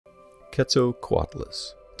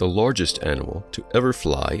Quetzalcoatlus, the largest animal to ever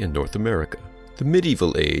fly in North America. The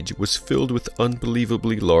medieval age was filled with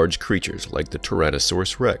unbelievably large creatures like the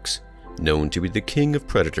Tyrannosaurus Rex, known to be the king of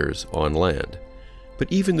predators on land.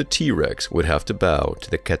 But even the T-Rex would have to bow to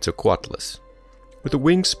the Quetzalcoatlus. With a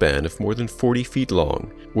wingspan of more than 40 feet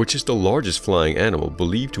long, which is the largest flying animal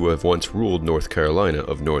believed to have once ruled North Carolina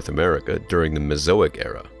of North America during the Mesozoic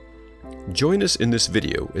era. Join us in this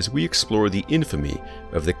video as we explore the infamy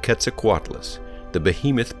of the Quetzalcoatlus, the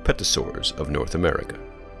behemoth Pterosaurs of North America.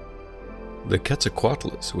 The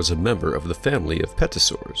Quetzalcoatlus was a member of the family of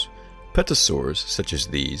Pterosaurs. Pterosaurs such as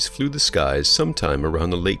these flew the skies sometime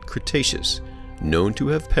around the late Cretaceous, known to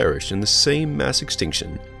have perished in the same mass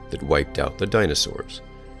extinction that wiped out the dinosaurs.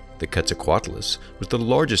 The Quetzalcoatlus was the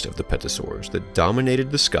largest of the Pterosaurs that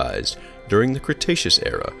dominated the skies during the Cretaceous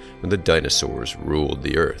era when the dinosaurs ruled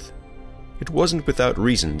the earth. It wasn't without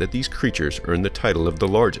reason that these creatures earned the title of the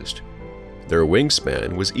largest. Their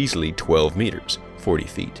wingspan was easily 12 meters, 40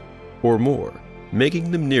 feet, or more, making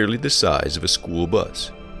them nearly the size of a school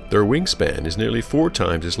bus. Their wingspan is nearly 4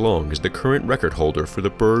 times as long as the current record holder for the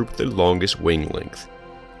bird with the longest wing length,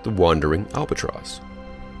 the wandering albatross.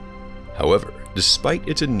 However, despite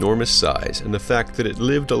its enormous size and the fact that it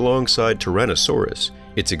lived alongside Tyrannosaurus,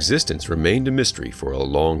 its existence remained a mystery for a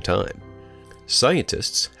long time.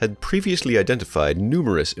 Scientists had previously identified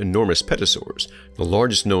numerous enormous pterosaurs, the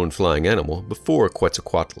largest known flying animal, before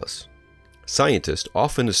Quetzalcoatlus. Scientists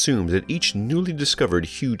often assumed that each newly discovered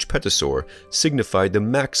huge pterosaur signified the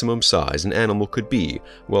maximum size an animal could be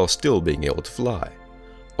while still being able to fly.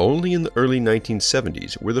 Only in the early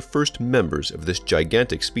 1970s were the first members of this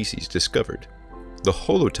gigantic species discovered. The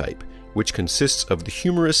holotype, which consists of the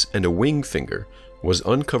humerus and a wing finger, was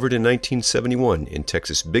uncovered in 1971 in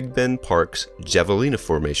Texas Big Bend Park's Javelina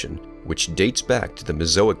Formation, which dates back to the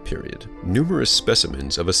Mesozoic period. Numerous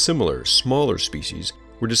specimens of a similar, smaller species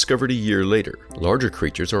were discovered a year later. Larger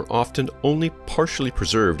creatures are often only partially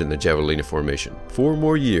preserved in the Javelina Formation. 4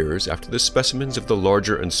 more years after the specimens of the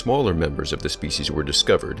larger and smaller members of the species were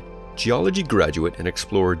discovered, geology graduate and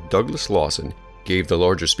explorer Douglas Lawson gave the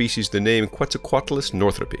larger species the name Quetzalcoatlus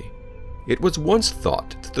northropi. It was once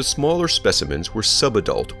thought that the smaller specimens were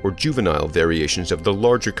subadult or juvenile variations of the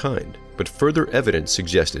larger kind, but further evidence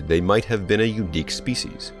suggested they might have been a unique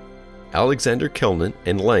species. Alexander Kellnan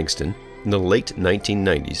and Langston in the late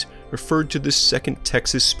 1990s referred to this second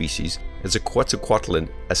Texas species as a Quetzalcoatlan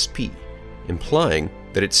sp, implying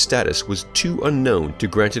that its status was too unknown to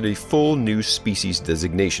grant it a full new species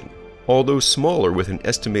designation. Although smaller with an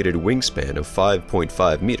estimated wingspan of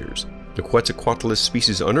 5.5 meters, the Quetzalcoatlus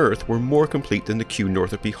species on Earth were more complete than the Q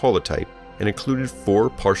northropi holotype and included 4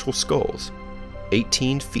 partial skulls,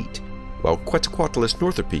 18 feet. While Quetzalcoatlus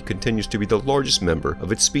northropi continues to be the largest member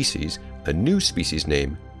of its species, a new species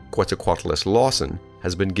name, Quetzalcoatlus lawson,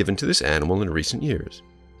 has been given to this animal in recent years.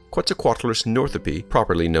 Quetzalcoatlus northropi,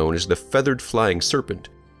 properly known as the feathered flying serpent,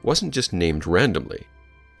 wasn't just named randomly.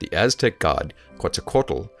 The Aztec god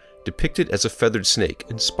Quetzalcoatl, depicted as a feathered snake,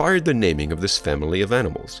 inspired the naming of this family of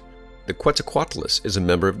animals. The Quetzalcoatlus is a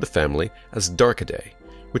member of the family Azhdarchidae,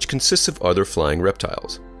 which consists of other flying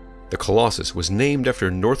reptiles. The colossus was named after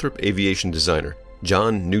Northrop aviation designer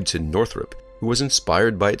John Knudsen Northrop, who was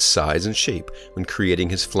inspired by its size and shape when creating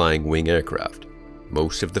his flying wing aircraft.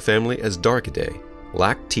 Most of the family Azhdarchidae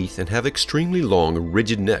lack teeth and have extremely long,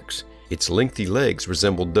 rigid necks. Its lengthy legs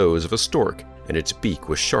resembled those of a stork, and its beak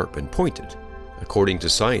was sharp and pointed. According to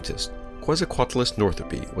scientists, Quetzalcoatlus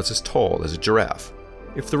northropi was as tall as a giraffe.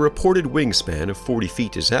 If the reported wingspan of 40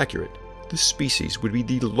 feet is accurate, this species would be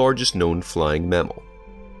the largest known flying mammal.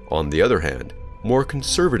 On the other hand, more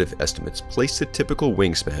conservative estimates place the typical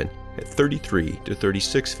wingspan at 33 to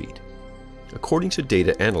 36 feet. According to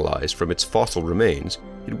data analyzed from its fossil remains,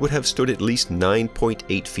 it would have stood at least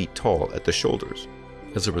 9.8 feet tall at the shoulders.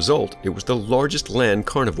 As a result, it was the largest land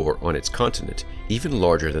carnivore on its continent, even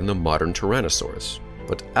larger than the modern Tyrannosaurus.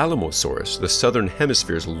 But Alamosaurus, the southern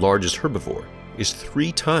hemisphere's largest herbivore, is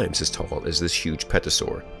 3 times as tall as this huge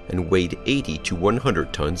pterosaur and weighed 80 to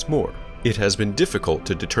 100 tons more. It has been difficult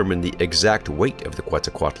to determine the exact weight of the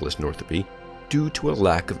Quetzalcoatlus northropi due to a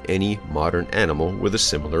lack of any modern animal with a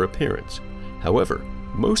similar appearance. However,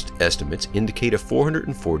 most estimates indicate a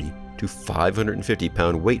 440 to 550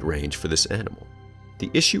 pound weight range for this animal.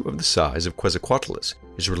 The issue of the size of Quetzalcoatlus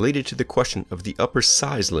is related to the question of the upper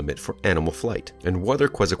size limit for animal flight and whether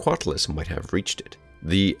Quetzalcoatlus might have reached it.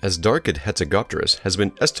 The Azhdarchid Hetzegopterus has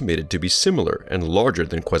been estimated to be similar and larger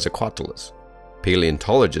than Quetzalcoatlus.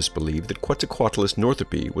 Paleontologists believe that Quetzalcoatlus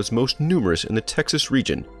northropi was most numerous in the Texas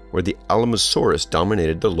region where the Alamosaurus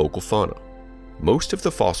dominated the local fauna. Most of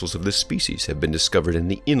the fossils of this species have been discovered in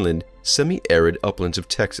the inland, semi-arid uplands of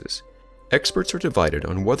Texas. Experts are divided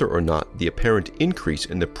on whether or not the apparent increase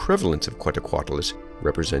in the prevalence of Quetzalcoatlus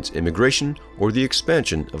represents immigration or the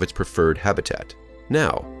expansion of its preferred habitat.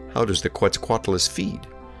 Now, how does the Quetzalcoatlus feed?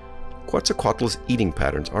 Quetzalcoatlus eating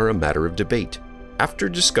patterns are a matter of debate. After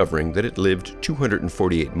discovering that it lived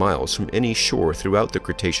 248 miles from any shore throughout the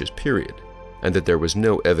Cretaceous period, and that there was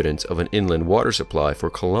no evidence of an inland water supply for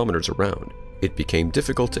kilometers around, it became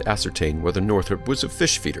difficult to ascertain whether Northrop was a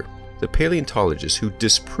fish feeder. The paleontologists who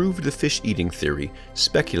disproved the fish-eating theory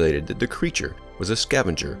speculated that the creature was a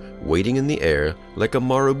scavenger waiting in the air like a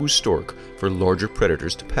marabou stork for larger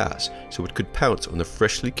predators to pass so it could pounce on the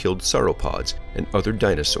freshly killed sauropods and other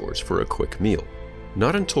dinosaurs for a quick meal.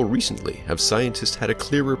 Not until recently have scientists had a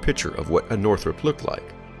clearer picture of what a Northrop looked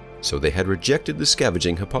like, so they had rejected the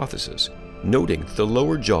scavenging hypothesis, noting that the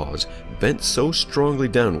lower jaws bent so strongly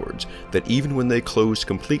downwards that even when they closed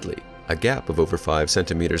completely, a gap of over 5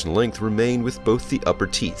 centimeters in length remained with both the upper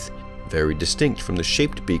teeth, very distinct from the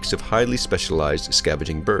shaped beaks of highly specialized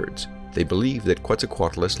scavenging birds. They believe that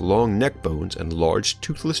Quetzalcoatlus' long neck bones and large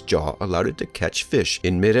toothless jaw allowed it to catch fish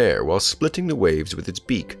in midair while splitting the waves with its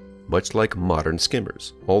beak, much like modern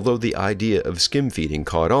skimmers. Although the idea of skim feeding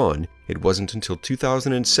caught on, it wasn't until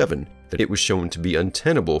 2007 that it was shown to be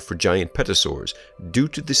untenable for giant pterosaurs due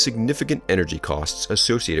to the significant energy costs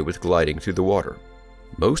associated with gliding through the water.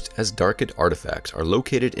 Most Asdarchid artifacts are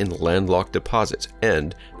located in landlocked deposits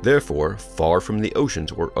and, therefore, far from the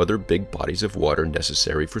oceans or other big bodies of water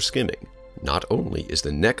necessary for skimming. Not only is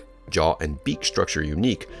the neck, jaw, and beak structure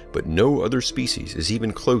unique, but no other species is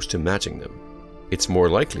even close to matching them. It's more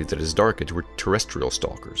likely that Asdarchids were terrestrial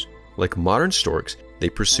stalkers. Like modern storks, they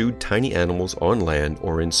pursued tiny animals on land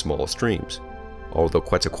or in small streams. Although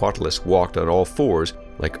Quetzalcoatlus walked on all fours,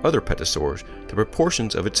 like other pterosaurs, the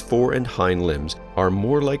proportions of its fore and hind limbs are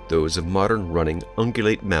more like those of modern running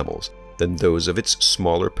ungulate mammals than those of its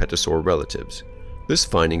smaller pterosaur relatives. This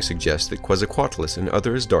finding suggests that Quetzalcoatlus and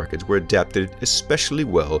other Asdarchids were adapted especially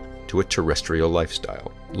well to a terrestrial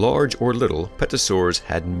lifestyle. Large or little, pterosaurs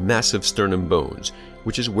had massive sternum bones,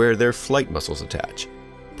 which is where their flight muscles attach,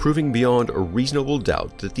 proving beyond a reasonable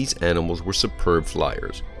doubt that these animals were superb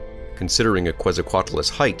flyers. Considering a Quetzalcoatlus'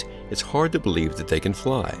 height, it's hard to believe that they can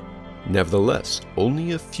fly. Nevertheless,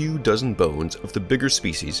 only a few dozen bones of the bigger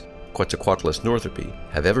species, Quetzalcoatlus northropi,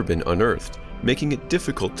 have ever been unearthed, making it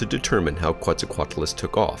difficult to determine how Quetzalcoatlus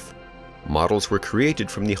took off. Models were created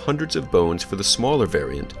from the hundreds of bones for the smaller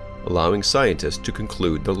variant, allowing scientists to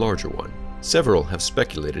conclude the larger one. Several have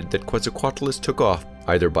speculated that Quetzalcoatlus took off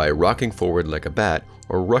either by rocking forward like a bat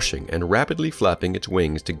or rushing and rapidly flapping its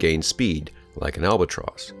wings to gain speed, like an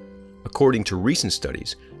albatross. According to recent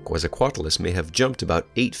studies, Quetzalcoatlus may have jumped about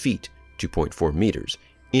 8 feet, 2.4 meters,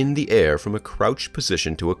 in the air from a crouched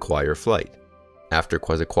position to acquire flight. After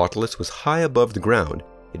Quetzalcoatlus was high above the ground,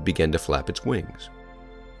 it began to flap its wings.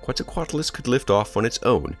 Quetzalcoatlus could lift off on its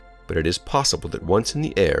own, but it is possible that once in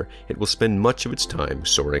the air, it will spend much of its time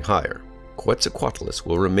soaring higher. Quetzalcoatlus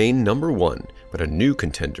will remain number 1, but a new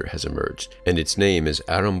contender has emerged, and its name is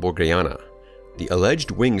Aramborgiana. The alleged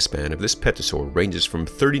wingspan of this pterosaur ranges from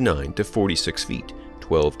 39 to 46 feet,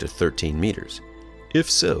 12 to 13 meters. If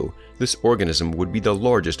so, this organism would be the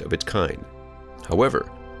largest of its kind. However,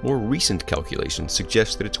 more recent calculations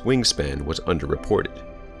suggest that its wingspan was underreported.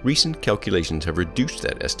 Recent calculations have reduced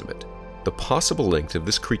that estimate. The possible length of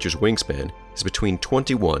this creature's wingspan is between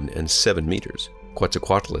 21 and 7 meters.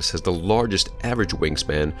 Quetzalcoatlus has the largest average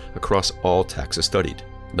wingspan across all taxa studied.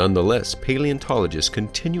 Nonetheless, paleontologists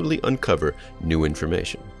continually uncover new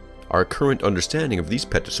information. Our current understanding of these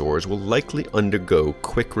pterosaurs will likely undergo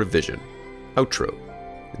quick revision. Outro.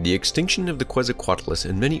 The extinction of the Quetzalcoatlus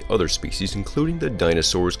and many other species, including the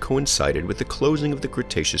dinosaurs, coincided with the closing of the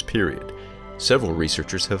Cretaceous period. Several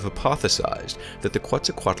researchers have hypothesized that the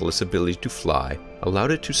Quetzalcoatlus' ability to fly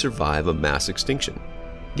allowed it to survive a mass extinction.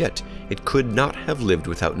 Yet, it could not have lived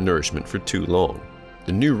without nourishment for too long.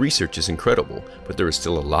 The new research is incredible, but there is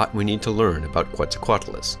still a lot we need to learn about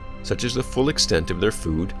Quetzalcoatlus, such as the full extent of their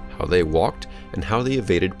food, how they walked, and how they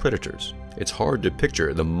evaded predators. It's hard to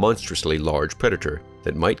picture the monstrously large predator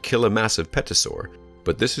that might kill a massive pterosaur,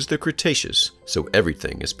 but this is the Cretaceous, so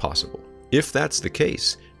everything is possible. If that's the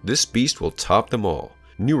case, this beast will top them all.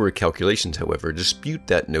 Newer calculations, however, dispute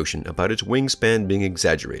that notion about its wingspan being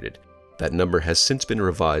exaggerated. That number has since been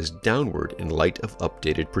revised downward in light of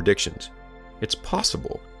updated predictions. It's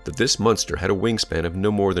possible that this monster had a wingspan of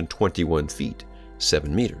no more than 21 feet,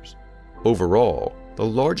 7 meters. Overall, the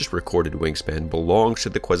largest recorded wingspan belongs to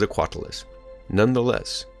the Quetzalcoatlus.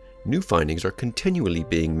 Nonetheless, new findings are continually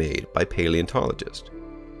being made by paleontologists.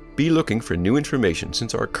 Be looking for new information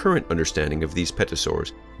since our current understanding of these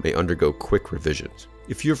pterosaurs may undergo quick revisions.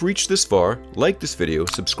 If you have reached this far, like this video,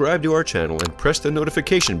 subscribe to our channel, and press the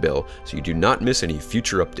notification bell so you do not miss any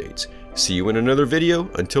future updates. See you in another video.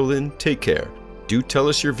 Until then, take care. Do tell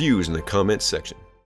us your views in the comments section.